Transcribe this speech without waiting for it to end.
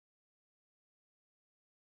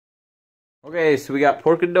Okay, so we got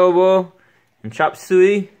pork adobo and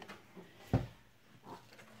chop-suey.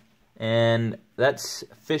 And that's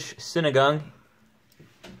fish sinigang.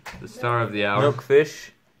 The star of the hour. Milkfish.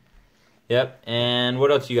 Yep. And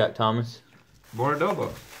what else you got, Thomas? More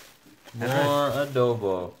adobo. More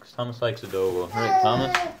adobo. Because Thomas likes adobo. Right,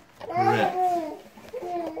 Thomas? Correct.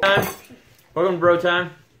 Welcome to Bro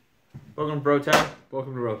Time. Welcome to Bro Time.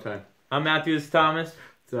 Welcome to Road Time. I'm Matthew, this is Thomas.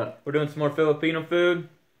 What's up? We're doing some more Filipino food.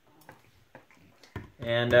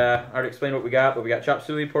 And I already explained what we got, but we got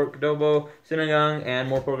chop-suey, pork adobo, sinigang, and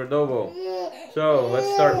more pork adobo. So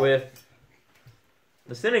let's start with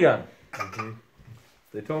the sinigang.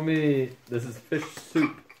 They told me this is fish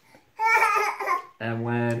soup. And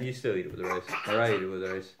when You still eat it with the rice. Or I eat it with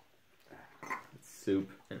the rice. it's soup.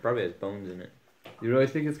 It probably has bones in it. You really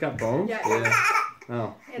think it's got bones? Yeah. Yeah.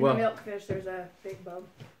 Oh. In Well, the milkfish, there's a big bone.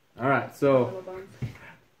 alright, so Little bones.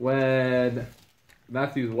 when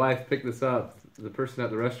Matthew's wife picked this up, the person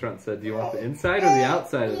at the restaurant said, do you want the inside or the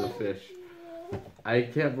outside of the fish? I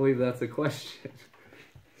can't believe that's a question.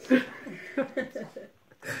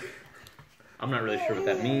 I'm not really sure what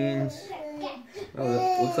that means. Oh,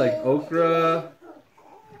 that looks like okra,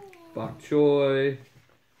 bok choy,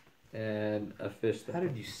 and a fish. How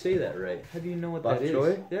did you say that right? How do you know what Bok that is?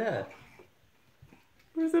 choy? Yeah.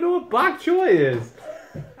 Who does that know what bok choy is?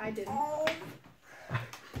 I didn't.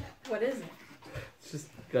 What is it? It's just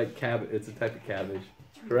like cabbage. It's a type of cabbage,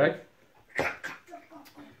 correct?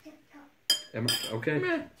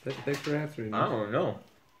 Okay. Thanks for answering. I don't know.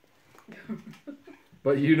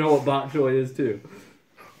 But you know what bok choy is too.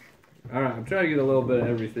 All right, I'm trying to get a little bit of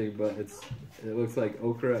everything, but it looks like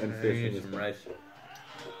okra and I fish in need this some one. rice.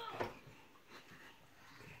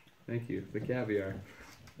 Thank you. The caviar.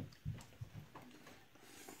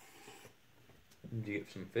 Did you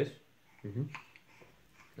get some fish? Mhm.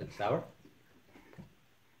 Is it sour?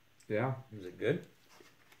 Yeah, Is it good?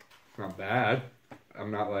 not bad. I'm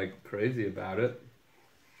not like crazy about it.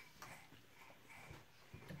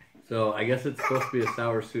 So I guess it's supposed to be a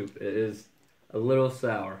sour soup. It is a little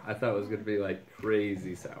sour. I thought it was gonna be like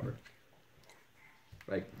crazy sour,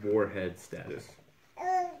 like warhead status.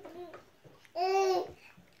 Is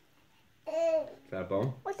that a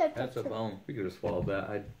bone? What's that? That's a bone. We could have swallowed that.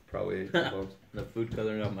 I'd probably eat the bones. The food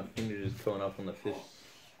coloring off my fingers is going off on the fish.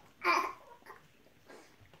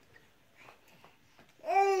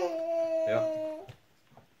 Yep.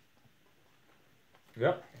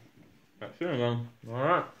 Yep. That's sinigang.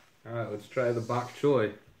 Alright. All right, let's try the bok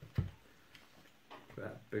choy.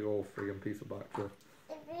 That big old friggin' piece of bok choy.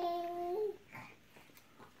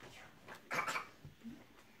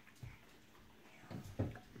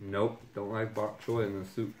 Nope, don't like bok choy in the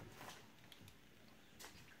soup.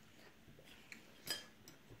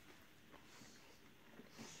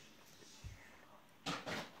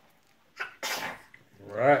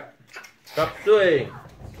 Alright. Chop-suey.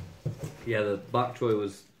 Yeah, the bok choy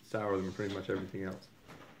was sour than pretty much everything else.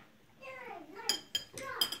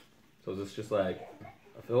 So is this just like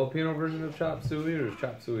a Filipino version of chop suey, or is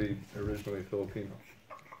chop suey originally Filipino?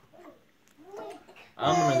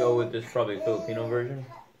 I'm gonna go with this probably Filipino version.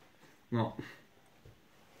 No.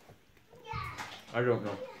 I don't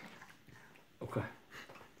know. Okay.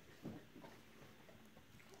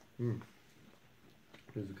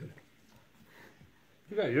 This is good.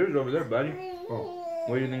 You got yours over there, buddy. Oh,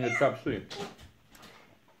 What do you think of chop-suey?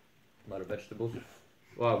 A lot of vegetables.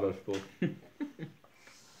 a lot of vegetables.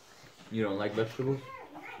 You don't like vegetables?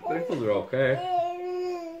 Vegetables are okay.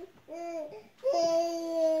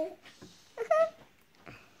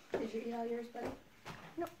 Did you eat all yours, buddy?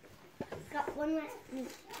 Got one left.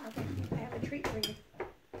 Okay. I have a treat for you.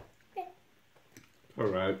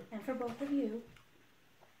 Alright. And for both of you.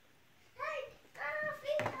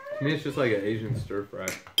 To me, it's just like an Asian stir fry.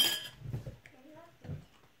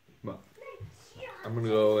 But I'm gonna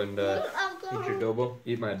go and Eat your adobo.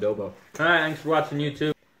 eat my adobo. Alright, thanks for watching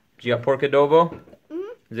YouTube. You got pork adobo?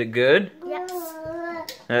 Is it good? Yes.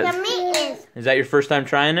 Uh, The meat Is that your first time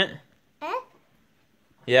trying it? Eh?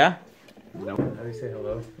 Yeah? No. How do you say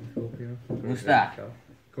hello in Filipino? Kumusta?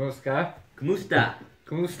 Kumusta? Kumusta?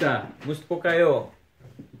 Kumusta? Kumusta po kayo?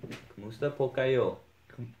 Kumusta po kayo?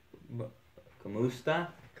 Kumusta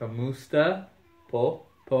Kamusta po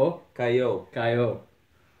po kayo? kayo.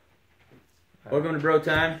 Welcome to Bro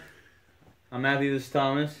Time. I'm Matthew, this is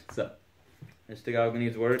Thomas. What's up? This Tagalog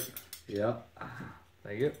needs work. Yep.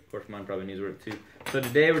 Thank you. Of course, mine probably needs work too. So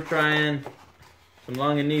today we're trying some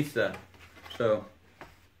Longganisa. So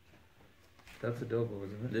That's adobo,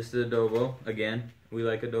 isn't it? this is adobo. Again, we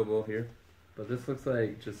like adobo here. But this looks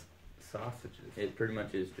like just sausages It pretty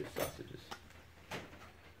much is just sausages.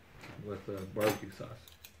 with barbecue sauce.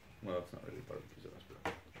 Well, it's not really part of the sauce,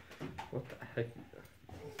 but What the heck?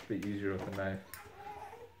 It's a bit easier with a knife.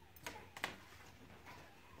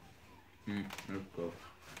 let's go.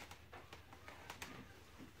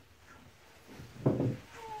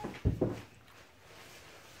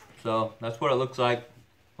 So that's what it looks like.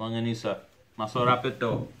 Longganisa. Masarap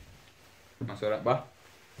ito. Masarap ba?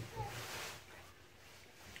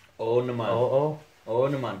 Oo naman. Oh, Oo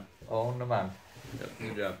naman. oh, naman. Yep,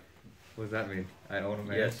 good job. What does that mean? I own a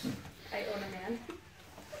man. Yes. I own a man.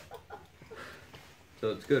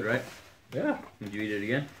 So it's good, right? Yeah. Would you eat it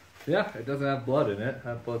again? Yeah, it doesn't have blood in it.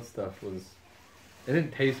 That blood stuff was... It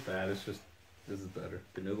didn't taste bad, it's just... This is better.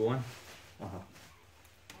 The nougat one? Uh-huh.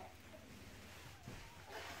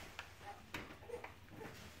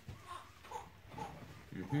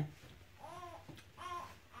 Mm-hmm.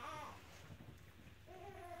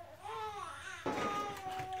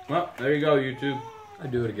 Well, there you go, YouTube.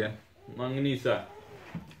 I'd do it again. Longganisa.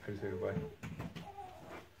 I'd say goodbye.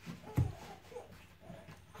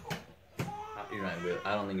 You're not good.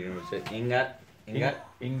 I don't think you're going to say ingat. Ingat.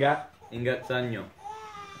 Ingat. Ingat sanyo.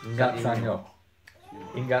 Ingat sanyo.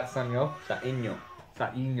 Ingat sanyo. Sa inyo. Sa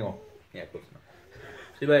inyo. Yeah, close enough.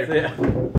 See you later. See ya.